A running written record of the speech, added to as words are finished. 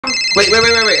Wait.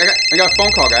 I got a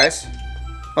phone call, guys.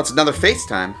 Oh, it's another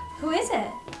Facetime. Who is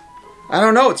it? I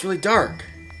don't know. It's really dark.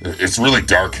 It's really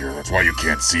dark here. That's why you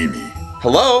can't see me.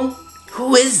 Hello?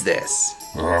 Who is this?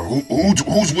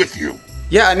 Who's with you?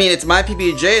 Yeah, I mean, it's my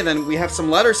pb&j, and then we have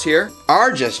some letters here.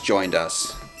 R just joined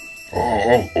us.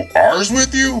 Oh, R's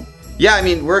with you? Yeah, I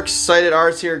mean, we're excited.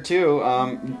 R's here too.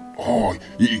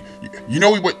 You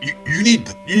know what? You need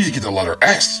to get the letter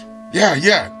S.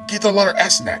 Yeah. Get the letter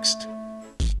S next.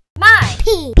 My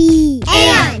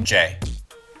pb&j.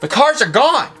 The cars are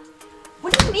gone.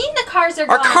 What do you mean the cars are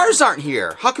gone? Our cars aren't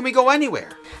here. How can we go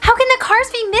anywhere? How can the cars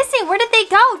be missing? Where did they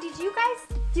go? Do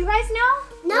you guys know?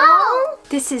 No.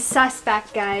 This is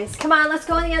suspect, guys. Come on, let's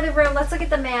go in the other room. Let's look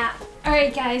at the map. All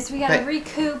right, guys, we gotta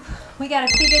recoup. We gotta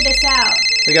figure this out.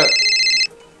 We got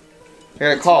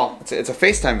a call. It's a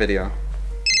Facetime video.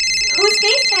 Who's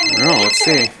FaceTiming? I don't know. Let's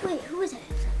see. Wait, who is it?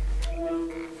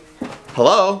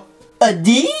 Hello?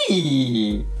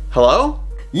 Adi! Hello?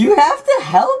 You have to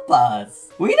help us.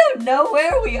 We don't know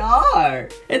where we are.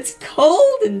 It's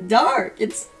cold and dark.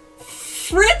 It's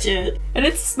frigid. And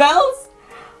it smells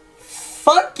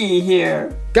funky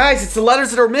here. Guys, it's the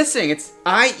letters that are missing. It's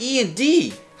I, E, and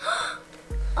D.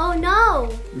 Oh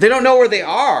no. They don't know where they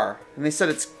are. And they said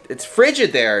it's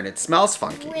frigid there and it smells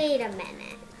funky. Wait a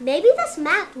minute. Maybe this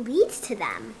map leads to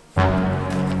them.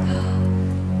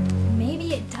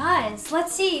 Maybe it does.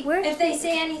 Let's see if they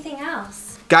say anything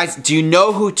else. Guys, do you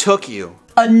know who took you?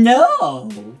 No.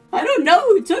 I don't know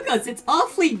who took us. It's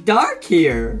awfully dark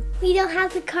here. We don't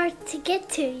have the car to get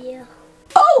to you.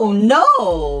 Oh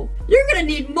no. You're gonna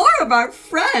need more of our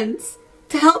friends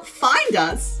to help find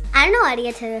us. I don't know how to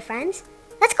get to the friends.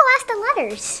 Let's go ask the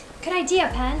letters. Good idea,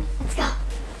 Pen. Let's go.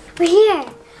 We're here.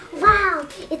 Wow,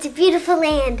 it's a beautiful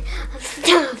land of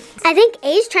stuff. I think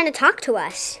A's trying to talk to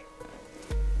us.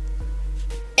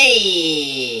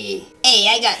 Hey,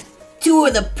 I got 2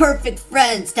 of the perfect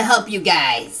friends to help you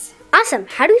guys. Awesome.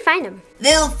 How do we find them?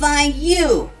 They'll find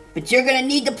you, but you're gonna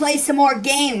need to play some more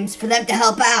games for them to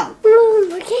help out. Ooh,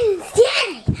 more games.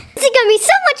 Yay! This is gonna be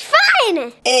so much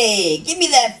fun! Hey, give me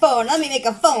that phone. Let me make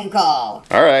a phone call.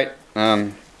 All right.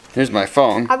 Here's my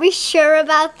phone. Are we sure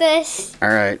about this? All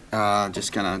right.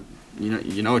 Just gonna,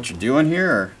 you know what you're doing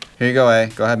here? Or? Here you go, A.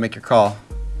 Go ahead and make your call.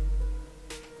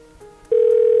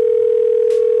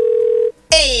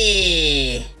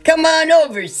 Hey, come on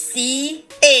over, C.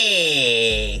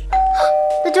 Hey.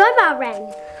 The doorbell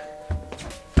rang.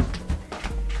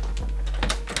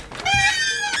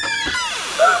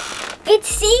 It's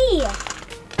C.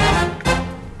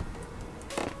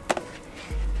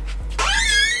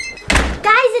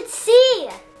 Guys, it's C.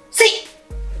 C.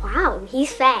 Wow,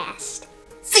 he's fast.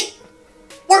 C.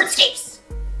 Wordscapes.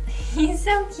 He's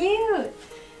so cute.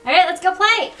 All right, let's go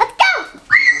play. Let's go.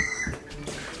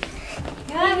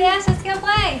 Come on, yes, let's go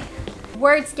play.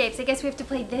 Wordscapes. I guess we have to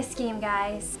play this game,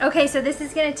 guys. Okay, so this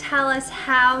is gonna tell us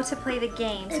how to play the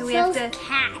game. So we have to.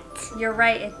 Cat. You're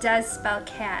right. It does spell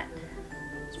cat.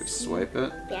 So we swipe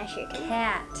it. Yeah, sure can.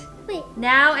 Cat. Wait.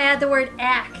 Now add the word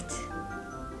act.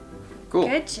 Cool.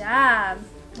 Good job.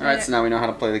 All right, so now we know how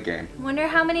to play the game. Wonder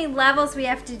how many levels we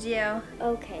have to do.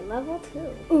 Okay, level 2.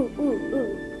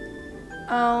 Ooh.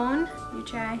 Own. You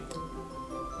try.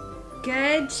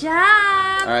 Good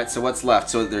job. All right, so what's left?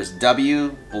 So there's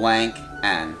W blank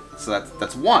N. So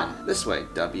that's 1. This way,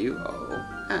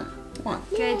 W-O-N. 1.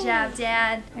 Good job,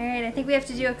 Dad. All right, I think we have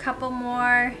to do a couple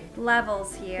more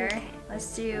levels here.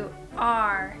 Let's do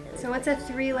R. So what's a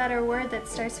 3-letter word that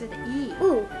starts with E?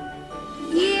 Ooh.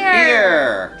 Ear.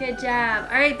 Ear. Good job.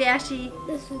 All right, Bashi.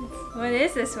 This one's. What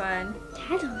is this one? I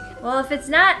don't know. Well, if it's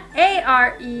not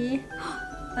A-R-E,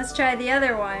 let's try the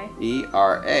other one.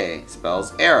 E-R-A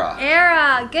spells era.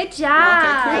 Era. Good job.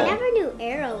 Okay, cool. I never knew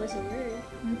arrow was a word.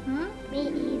 Mm-hmm. Me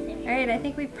either. All right, I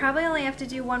think we probably only have to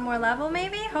do one more level,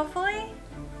 maybe, hopefully.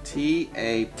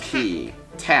 T-A-P.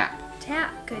 Tap.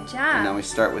 Tap. Good And job. then we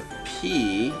start with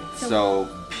P. So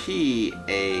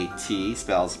P-A-T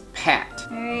spells pat.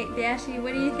 All right, Bashi,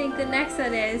 what do you think the next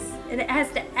one is? It has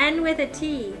to end with a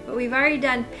T, but we've already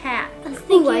done pat. I was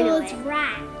thinking I it know was it.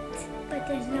 rat, but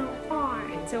there's no R.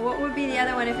 So what would be the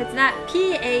other one? If it's not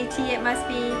P-A-T, it must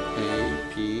be...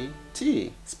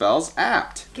 A-P-T spells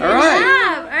apt. Good All right.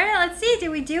 job. All right, let's see. Did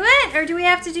we do it, or do we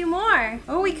have to do more?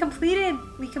 Oh, we completed.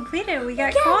 We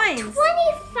got coins.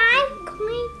 25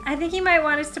 coins. I think he might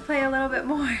want us to play a little bit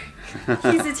more.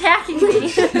 He's attacking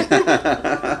me.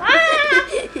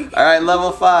 All right,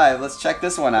 level 5. Let's check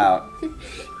this one out.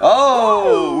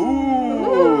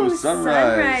 Oh, ooh,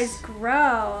 sunrise. Sunrise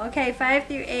grow. Okay, 5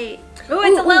 through 8. Ooh,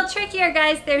 it's a little trickier,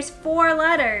 guys. There's 4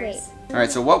 letters. Wait. All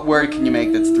right, so what word can you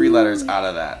make that's 3 letters out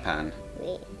of that pen?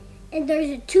 Wait. And there's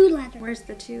a 2 letter. Where's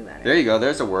the 2 letter? There you go.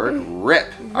 There's a word. Rip.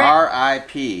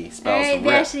 R-I-P. All Spells right,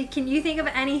 rip. Ashley, can you think of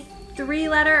any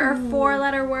 3-letter or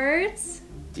 4-letter words?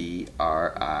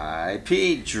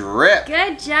 D-R-I-P. Drip.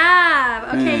 Good job.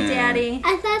 Okay, Daddy.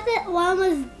 I thought that one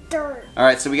was dirt. All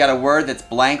right, so we got a word that's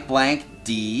blank blank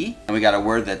D, and we got a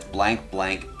word that's blank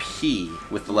blank P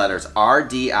with the letters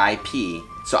R-D-I-P.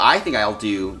 So I think I'll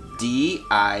do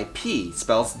D-I-P.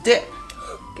 Spells dip.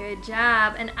 Good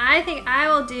job. And I think I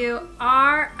will do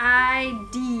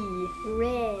R-I-D.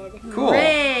 Red. Cool.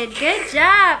 Red. Good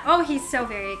job. Oh, he's so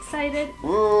very excited.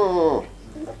 Ooh.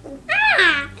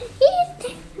 Ah! He's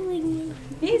tickling me.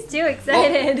 He's too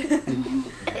excited.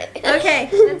 Okay,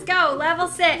 let's go. Level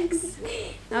 6.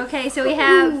 Okay, so we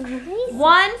have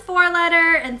 1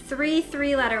 4-letter and 3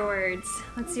 3-letter words.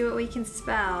 Let's see what we can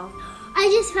spell. I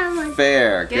just found one.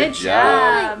 Fair. Good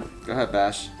job. Go ahead,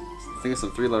 Bash. Think of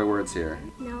some 3-letter words here.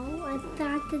 No, I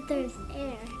thought that there's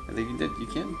air. I think you did. You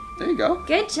can. There you go.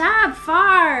 Good job,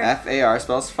 far. F-A-R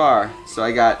spells far. So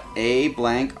I got A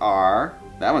blank R.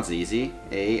 That one's easy.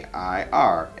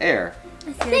 A-I-R. Air. I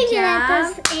was Good thinking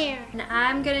that job. there's air. And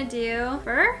I'm gonna do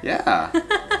fur. Yeah. I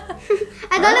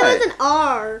thought it was an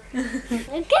R.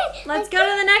 Okay. Let's go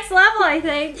to the next level, I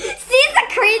think. She's a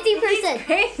crazy person.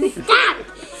 Crazy. Stop.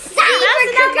 Stop.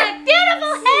 That's not my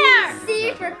beautiful hair.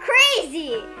 Super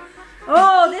crazy.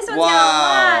 Oh, this one's got a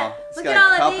Wow. lot. It's Look got at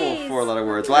all a of couple these. 4-letter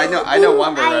words. Well, I know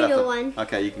one word I right off know the- one.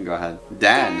 Okay, you can go ahead.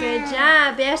 Den. Good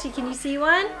job, Ashley. Can you see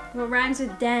one? What rhymes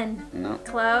with den? No.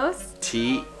 Close.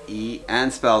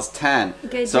 T-E-N spells 10.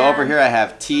 Good So job. over here I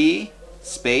have T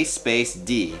space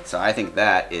D. So I think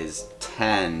that is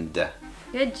tend.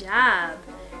 Good job.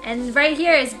 And right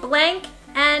here is blank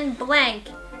and blank.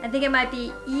 I think it might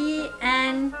be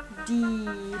E-N-D.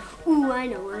 Ooh, I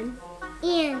know one.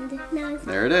 And now it's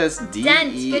There it is.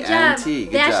 Dent. Good job. D-E-N-T.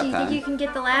 Good Ashley, job, you think Pen. you can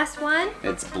get the last one?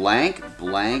 It's blank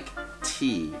blank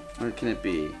T. What can it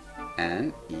be?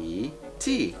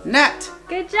 N-E-T. Net.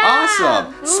 Good job.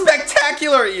 Awesome. Ooh.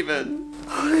 Spectacular even.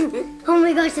 oh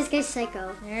my gosh, this guy's psycho.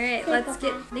 All right, let's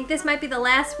get. I think this might be the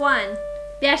last one.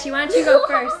 Ashley, why don't you go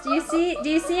first? Do you see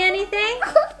anything?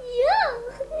 Yeah.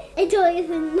 I told you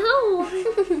no.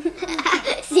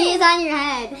 See, it's on your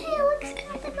head. Hey, it looks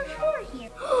like the before here.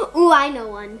 Ooh, I know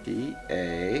one.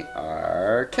 P-A-R-K.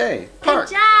 Good Park.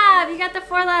 job. You got the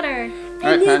 4-letter. All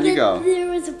right, Pen, you go. There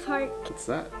was a park. What's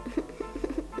that?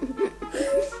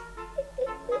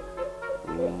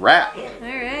 Rat. All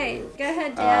right. Go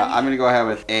ahead, Dad. I'm gonna go ahead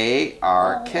with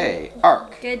A-R-K.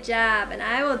 Arc. Good job. And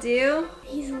I will do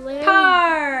He's literally.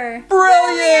 par.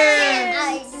 Brilliant!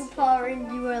 I do power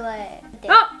and you were like.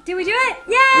 Oh, did we do it?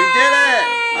 Yay! We did it!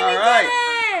 All We right.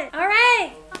 did it! All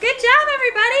right. Good job,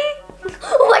 everybody.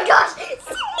 Oh my gosh! See!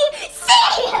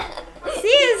 C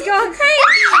is going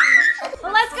crazy.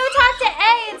 Well, let's go talk to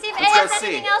A and see if A Let's go has see.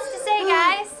 anything else to say,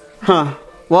 guys. Huh.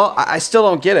 Well, I still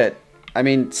don't get it. I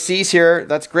mean, C's here,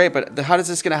 that's great, but how is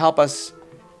this gonna help us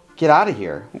get out of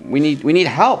here? We need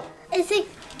help. Is it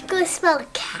gonna spell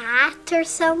cat or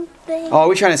something? Oh, are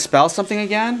we trying to spell something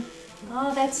again?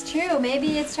 Oh, that's true.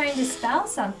 Maybe it's trying to spell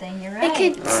something. You're right.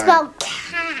 It could spell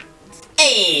cat.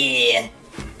 Hey,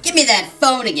 give me that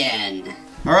phone again.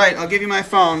 All right, I'll give you my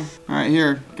phone. All right,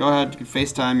 here, go ahead, you can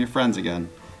FaceTime your friends again.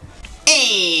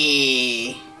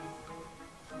 Hey.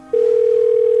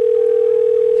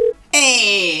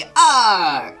 Hey,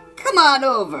 come on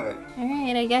over. All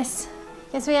right, I guess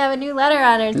we have a new letter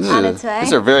on its way.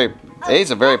 A's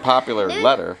a very popular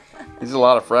letter. He's a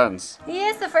lot of friends. He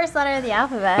is the first letter of the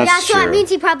alphabet. That's Yeah, so true. that means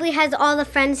he probably has all the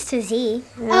friends to Z.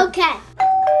 Okay.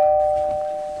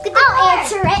 I'll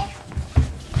answer it.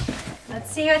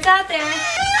 Let's see what's out there.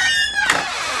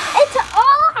 It's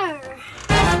R.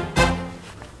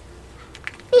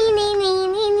 Nee, nee, nee,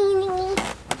 nee, nee, nee.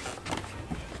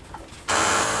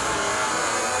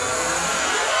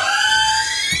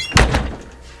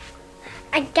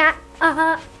 I got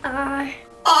R. R.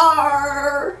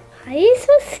 Why are you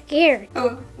so scared?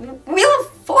 Wheel of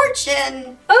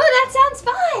Fortune. Oh, that sounds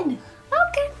fun.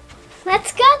 Okay.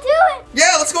 Let's go do it.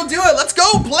 Yeah, let's go do it. Let's go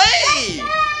play.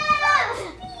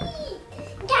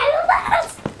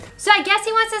 So I guess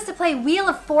he wants us to play Wheel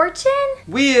of Fortune?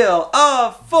 Wheel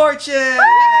of Fortune.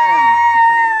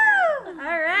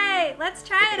 All right, let's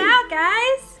try it out,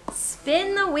 guys.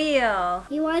 Spin the wheel.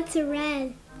 He wants a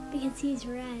red because he's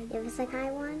red. It was like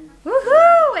I won.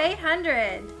 Woohoo!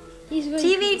 800. He's really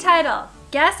TV title: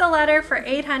 Guess a letter for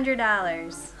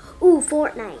 $800. Ooh,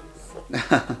 Fortnite.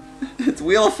 It's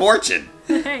Wheel of Fortune.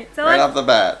 All Alright, so Right off the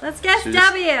bat. let's guess She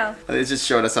W. It just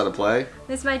showed us how to play.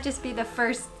 This might just be the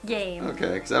first game.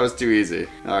 Okay, because that was too easy.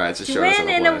 All right, just To show us how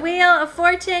win to in play. a Wheel of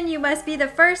Fortune, you must be the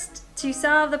first to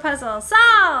solve the puzzle.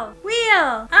 Solve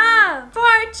Wheel of That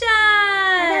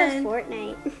was Fortune.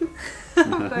 Fortnite.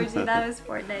 Of course, you thought it was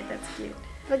Fortnite. That's cute.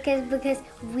 because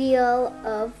Wheel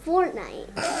of Fortnite.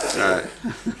 All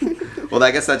right. Well,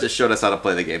 I guess that just showed us how to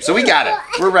play the game. So we got it.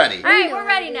 We're ready. All right, we're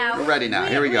ready now. We're ready now.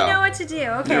 Here we go. We know what to do.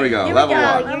 Okay. Here we go. Level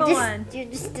one. Level one. You're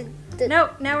just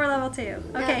Nope. Now we're level 2.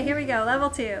 Okay, here we go. Level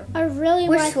 2. I really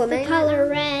want the color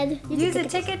red. Use a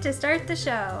ticket to start the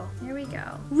show. Here we go.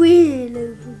 Wheel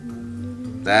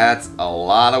of That's a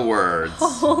lot of words.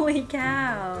 Holy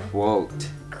cow. Quote.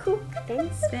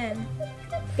 Spin.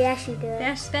 Dash, you do it.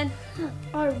 Dash spin.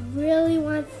 I really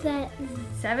want that.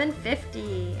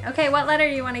 750. Okay, what letter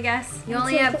do you want to guess? You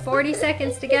only have 40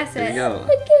 seconds to guess Here you it. go.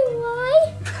 Okay,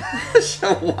 why?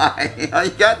 Show why. Oh,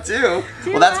 you got 2.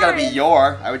 Well, that's got to be R's.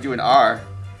 your. I would do an R.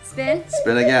 Spin.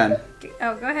 Spin again.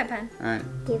 Oh, go ahead, Pen. All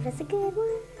right. Give us a good one.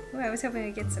 Ooh, I was hoping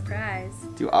we'd get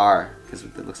surprised. Do R, because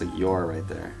it looks like your right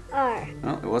there. R.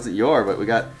 Oh, it wasn't your, but we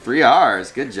got 3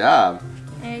 R's. Good job.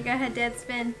 Hey, go ahead, Dad,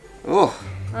 spin. Ooh.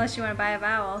 Unless you want to buy a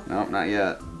vowel. Nope, not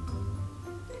yet.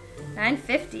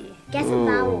 950. Guess a Ooh.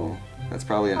 vowel. That's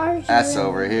probably an R's. S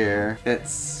over here.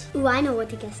 It's... Ooh, I know what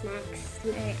to guess next.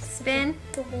 Okay, spin.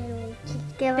 Give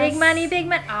Big us- money, big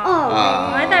money. Oh,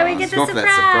 Oh. I thought we'd get Let's the go for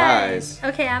surprise.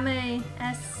 that Okay, I'm gonna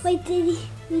S. Wait, we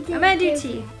did. I'm gonna do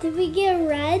T. Did we get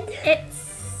red?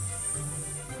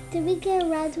 Did we get a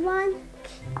red one?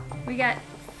 We got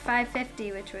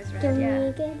 550, which was red, Did yeah.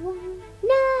 we get one?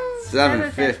 No.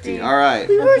 750. All right.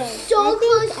 We were so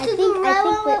close to the red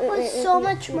one wait, with wait, so wait,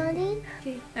 much wait. money.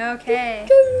 Okay.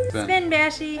 Spin. Spin,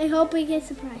 Bashy. I hope we get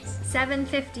surprise.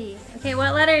 750. Okay,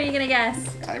 what letter are you gonna guess?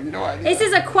 I have no idea. This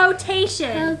is a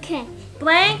quotation. Okay.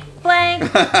 Blank,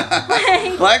 blank,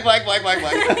 blank. Blank, blank, blank, blank,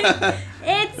 blank.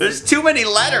 It's There's too many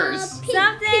letters.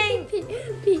 something.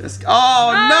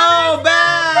 Oh, no,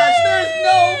 Bash! there's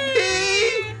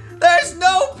There's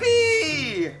no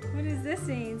P! What does this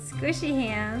mean? Squishy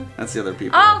ham. That's the other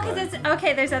people. Oh, that because play. it's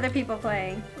okay. There's other people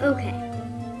playing. Okay.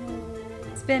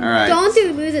 Spin. All right. Don't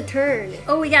do lose a turn.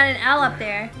 Oh, we got an L up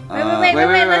there. Wait.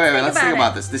 Let's think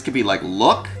about it. this. This could be like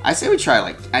look. I say we try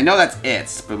like, I know that's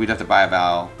it's, but we'd have to buy a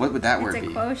vowel. What would that word It's a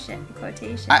be? quotation.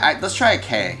 Let's try a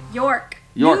K. York.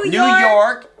 New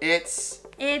York. It's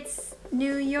It's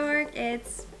New York.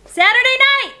 It's Saturday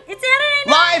night. It's Saturday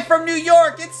night. live from New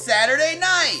York. It's Saturday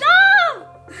night. Oh!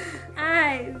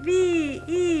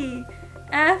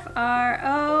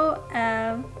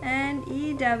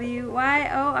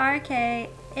 IVEFROMNEWYORK.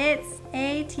 It's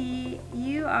ATURDAYNIGHT.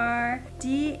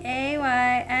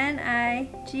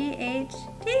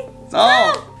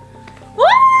 Oh, Woo!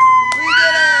 we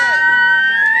did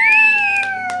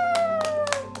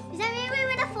Does that mean we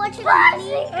win a fortune Oh,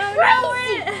 no,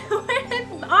 where did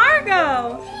R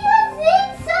go?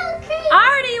 It's so crazy.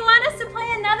 R, do you want us to play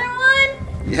another one?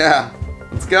 it. Yeah.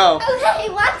 Let's go. Okay,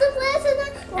 what's the place in the...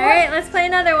 All right, let's play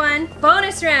another one.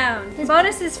 Bonus round.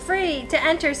 Bonus is free to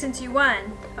enter since you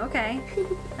won. Okay.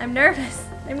 I'm nervous.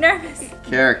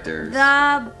 Characters.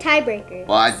 The Tiebreaker.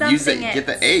 Well, I'd use it. something Get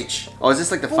the it's. H. Oh, is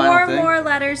this like the final 4 thing? more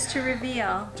letters to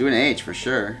reveal. Do an H for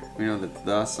sure. We know that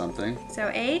the something. So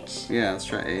H, Yeah, let's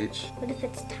try H. What if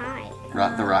it's tie?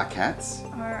 The Rockettes.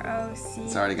 R-O-C.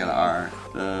 It's already got an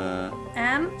R.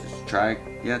 M, Try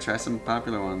some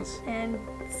popular ones. and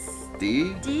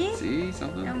D? D? C?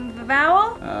 Something? the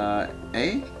vowel. A?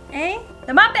 A.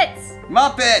 The Muppets.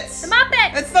 Muppets! The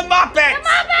Muppets. It's the Muppets! The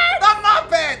Muppets! The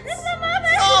Muppets! It's the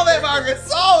Muppets. Solve it, Margaret!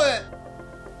 Solve it!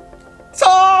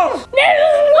 Solve! No!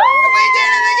 We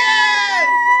did it again!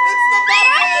 It's the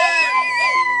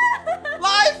Muppets!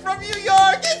 Live from New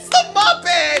York, it's the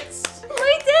Muppets!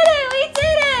 We did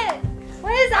it!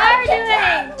 What is R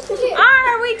doing? R,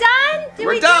 are we done? Did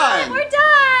We're we done. Do it? We're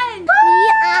done!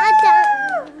 We are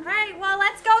done. Alright, well,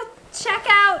 let's go check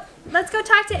out. Let's go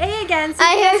talk to A again. See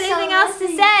I if hear there's anything else to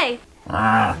say.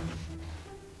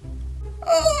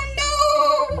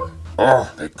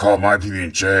 Oh, they call my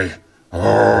pb&j.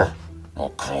 Oh, I'll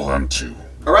call them too.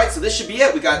 Alright, so this should be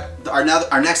it. We got our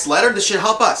next letter. This should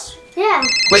help us. Yeah.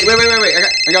 Wait.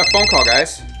 I got a phone call,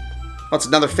 guys. Oh, it's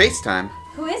another FaceTime.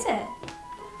 Who is it?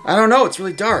 I don't know, it's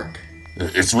really dark.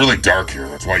 It's really dark here,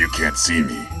 that's why you can't see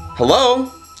me.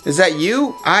 Hello? Is that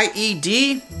you?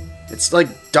 IED? It's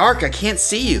like dark, I can't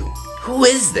see you. Who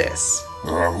is this?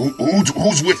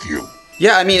 Who's with you?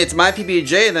 Yeah, I mean, it's my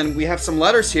pb&j, and then we have some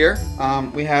letters here.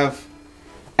 We have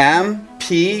M,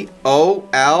 P, O,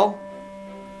 L,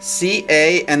 C,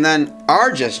 A, and then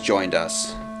R just joined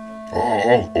us.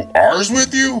 Oh, R's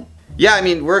with you? Yeah, I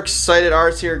mean, we're excited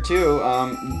ours here too.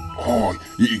 Oh,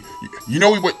 you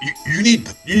know what? You need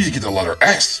to get the letter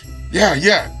S. Yeah,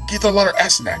 get the letter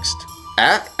S next.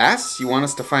 S? You want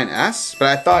us to find S? But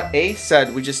I thought A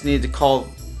said we just needed to call.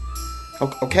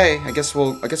 Okay, I guess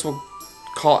we'll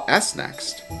call S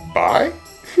next. Bye.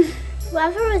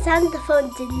 Whoever was on the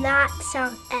phone did not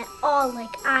sound at all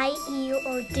like I, E,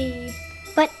 or D.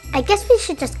 But I guess we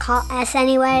should just call S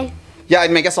anyway. Yeah, I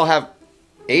mean, I guess I'll have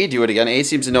A do it again. A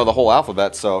seems to know the whole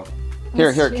alphabet, so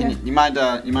here. Can you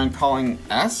mind calling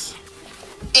S?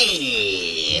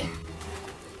 A.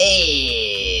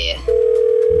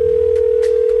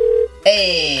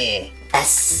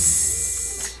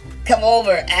 S. Come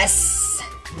over, S.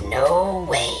 No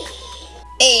way.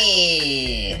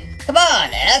 A. Come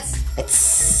on, S. It's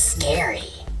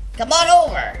scary. Come on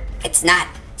over. It's not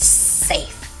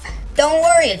safe. Don't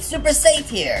worry, it's super safe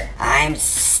here. I'm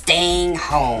staying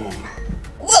home.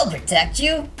 We'll protect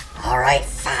you. All right,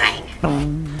 fine.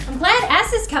 I'm glad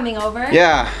S is coming over.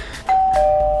 Yeah.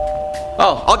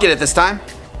 Oh, I'll get it this time.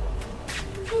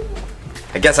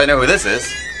 I guess I know who this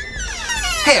is.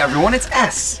 Hey everyone, it's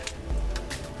S.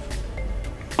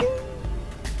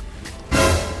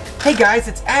 Hey guys,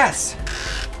 it's S.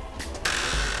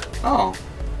 Oh.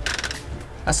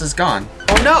 S is gone.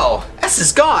 Oh no, S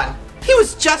is gone. He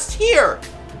was just here.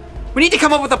 We need to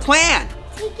come up with a plan.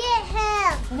 To get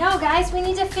him. No, guys, we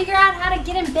need to figure out how to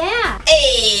get him back.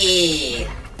 Hey!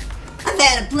 I've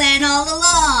had a plan all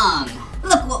along.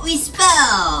 Look what we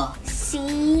spell.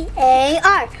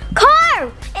 C-A-R.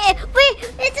 Car! Wait,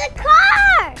 it's a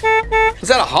car! Is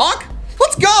that a honk?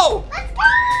 Let's go! Let's go!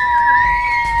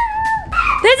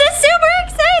 This is super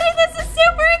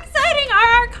exciting. Are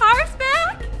our cars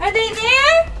back? Are they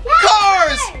there?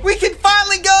 Cars! We can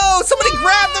finally go! Somebody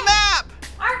grab the map!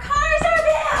 Our cars are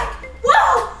back.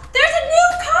 Whoa, there's a new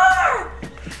car.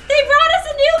 They brought us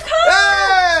a new car.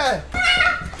 Ah!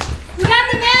 You got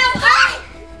the map?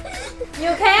 You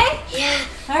okay? Yeah.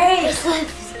 All right.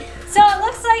 So it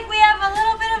looks like we have a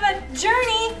little bit of a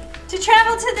journey to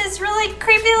travel to this really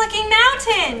creepy looking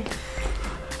mountain.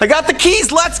 I got the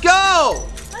keys, let's go!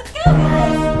 Let's go,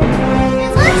 guys. It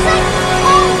looks like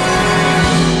home.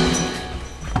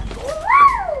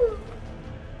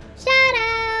 Shout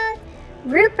out!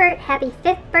 Rupert, happy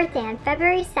 5th birthday on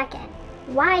February 2nd.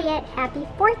 Wyatt, happy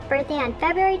 4th birthday on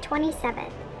February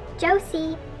 27th.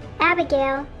 Josie,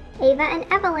 Abigail, Ava and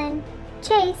Evelyn.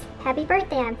 Chase, happy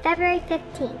birthday on February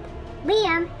 15th.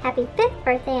 Liam, happy 5th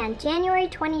birthday on January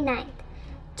 29th.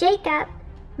 Jacob,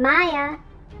 Maya,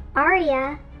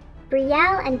 Aria,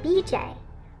 Brielle and BJ.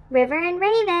 River and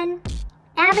Raven.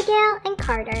 Abigail and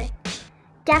Carter.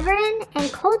 Deverin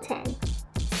and Colton.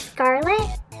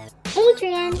 Scarlett,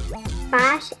 Adrian,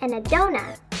 Bosch and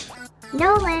Adona.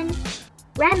 Nolan,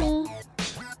 Remy,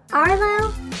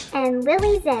 Arlo, and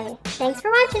Lily Zay. Thanks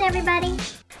for watching, everybody.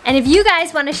 And if you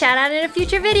guys want a shout out in a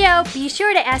future video, be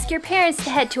sure to ask your parents to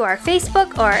head to our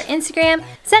Facebook or our Instagram,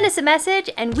 send us a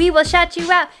message, and we will shout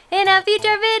you out in a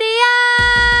future video!